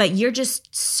 but you're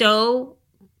just so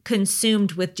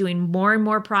consumed with doing more and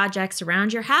more projects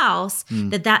around your house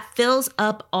that fills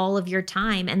up all of your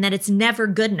time, and that it's never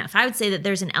good enough. I would say that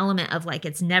there's an element of like,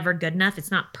 it's never good enough. It's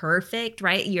not perfect,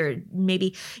 right?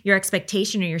 Maybe your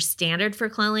expectation or your standard for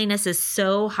cleanliness is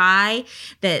so high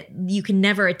that you can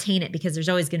never attain it because there's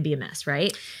always going to be a mess,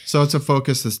 right? So it's a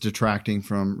focus that's detracting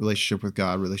from relationship with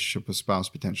God, relationship with spouse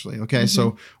potentially. Okay,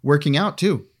 so working out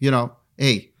too,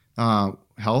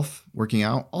 health, working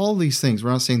out, all these things.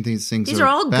 We're not saying these are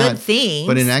all bad, good things.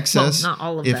 But in excess, not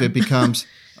all of if them. it becomes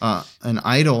an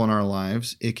idol in our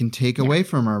lives, it can take away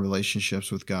from our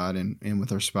relationships with God and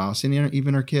with our spouse and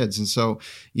even our kids. And so,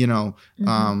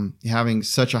 having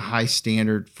such a high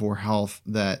standard for health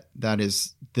that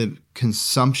is the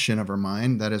consumption of our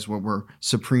mind, that is what we're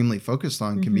supremely focused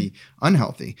on, can be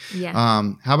unhealthy. Yeah.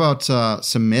 How about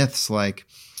some myths like,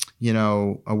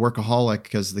 a workaholic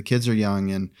because the kids are young,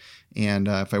 and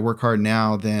if I work hard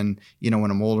now, then, when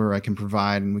I'm older, I can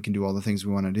provide and we can do all the things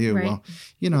we want to do. Right.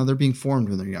 Well, they're being formed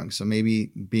when they're young. So maybe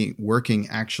working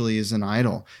actually is an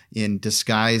idol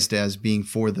disguised as being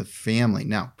for the family.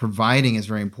 Now, providing is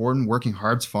very important. Working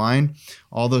hard's fine.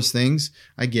 All those things,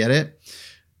 I get it.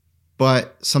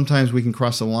 But sometimes we can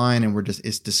cross a line and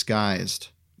it's disguised.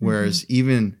 Whereas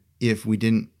even if we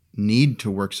didn't need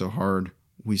to work so hard,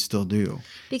 we still do.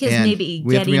 Because maybe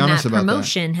getting that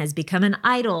promotion has become an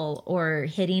idol, or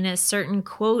hitting a certain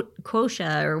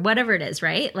quota or whatever it is,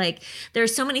 right? Like,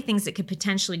 there's so many things that could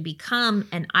potentially become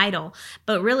an idol.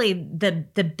 But really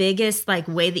the biggest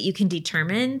way that you can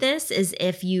determine this is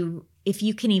if you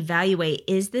can evaluate,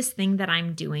 is this thing that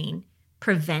I'm doing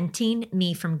preventing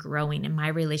me from growing in my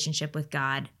relationship with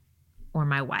God or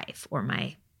my wife or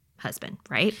my husband,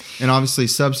 right? And obviously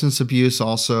substance abuse,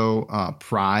 also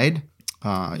pride.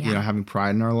 Having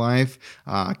pride in our life,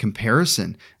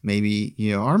 comparison. Maybe,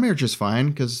 our marriage is fine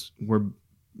because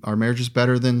our marriage is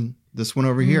better than this one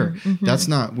over here. That's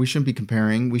not, we shouldn't be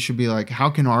comparing. We should be like,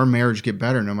 how can our marriage get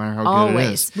better no matter how good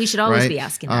it is? We should always be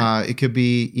asking that. It could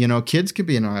be, kids could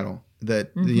be an idol.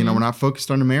 that, you know, we're not focused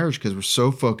on a marriage because we're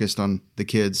so focused on the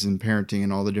kids and parenting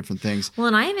and all the different things. Well,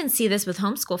 and I even see this with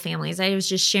homeschool families. I was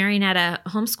just sharing at a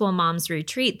homeschool moms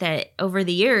retreat that over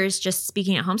the years, just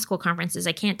speaking at homeschool conferences,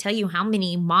 I can't tell you how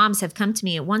many moms have come to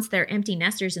me. Once they're empty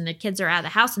nesters and their kids are out of the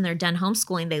house and they're done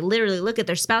homeschooling, they literally look at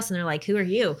their spouse and they're like, who are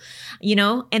you? You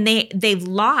know, and they've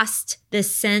lost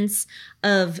this sense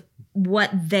of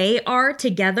what they are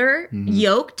together,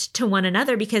 yoked to one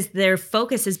another, because their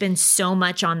focus has been so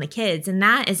much on the kids. And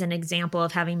that is an example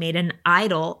of having made an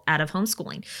idol out of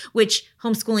homeschooling, which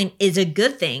homeschooling is a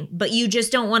good thing, but you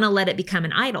just don't want to let it become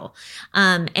an idol.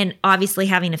 And obviously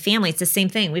having a family, it's the same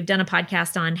thing. We've done a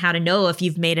podcast on how to know if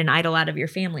you've made an idol out of your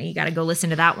family. You got to go listen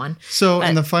to that one. So,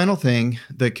 and the final thing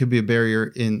that could be a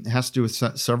barrier has to do with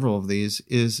several of these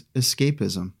is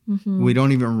escapism. We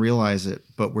don't even realize it,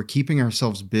 but we're keeping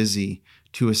ourselves busy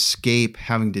to escape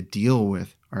having to deal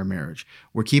with our marriage.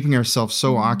 We're keeping ourselves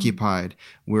so occupied.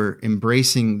 We're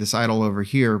embracing this idol over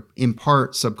here, in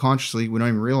part subconsciously. We don't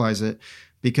even realize it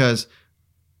because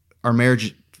our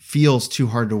marriage feels too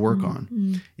hard to work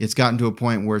on. It's gotten to a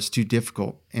point where it's too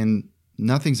difficult, and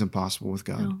nothing's impossible with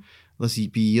God. No. Let's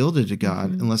be yielded to God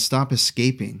and let's stop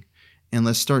escaping. And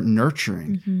let's start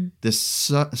nurturing this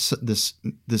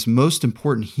most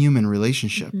important human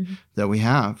relationship that we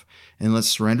have. And let's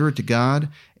surrender it to God,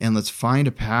 and let's find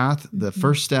a path, the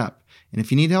first step. And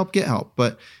if you need help, get help.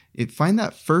 But find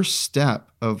that first step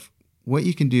of what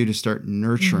you can do to start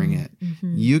nurturing it.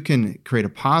 You can create a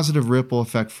positive ripple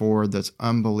effect forward that's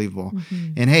unbelievable.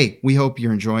 And hey, we hope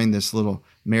you're enjoying this little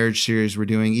marriage series we're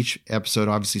doing. Each episode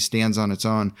obviously stands on its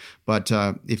own, but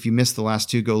if you missed the last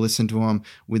two, go listen to them.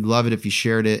 We'd love it if you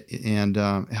shared it and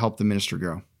help the ministry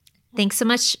grow. Thanks so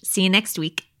much. See you next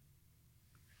week.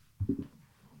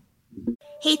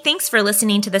 Hey, thanks for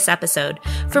listening to this episode.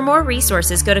 For more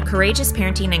resources, go to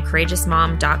CourageousParenting and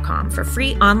CourageousMom.com for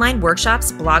free online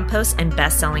workshops, blog posts, and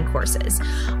best-selling courses.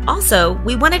 Also,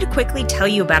 we wanted to quickly tell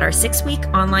you about our 6-week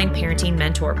online parenting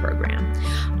mentor program.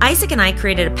 Isaac and I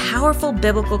created a powerful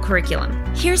biblical curriculum.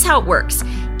 Here's how it works.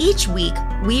 Each week,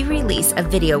 we release a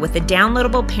video with a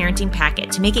downloadable parenting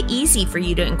packet to make it easy for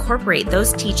you to incorporate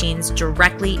those teachings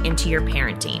directly into your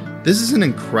parenting. This is an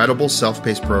incredible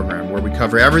self-paced program where we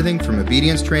cover everything from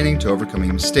obedience training to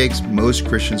overcoming mistakes most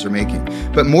Christians are making.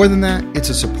 But more than that, it's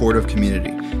a supportive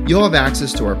community. You'll have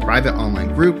access to our private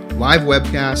online group, live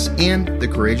webcasts, and the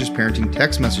Courageous Parenting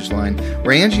text message line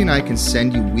where Angie and I can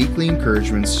send you weekly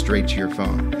encouragements straight to your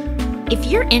phone. If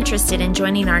you're interested in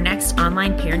joining our next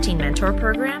online parenting mentor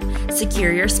program,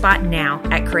 secure your spot now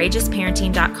at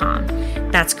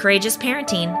CourageousParenting.com. That's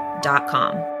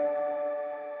CourageousParenting.com.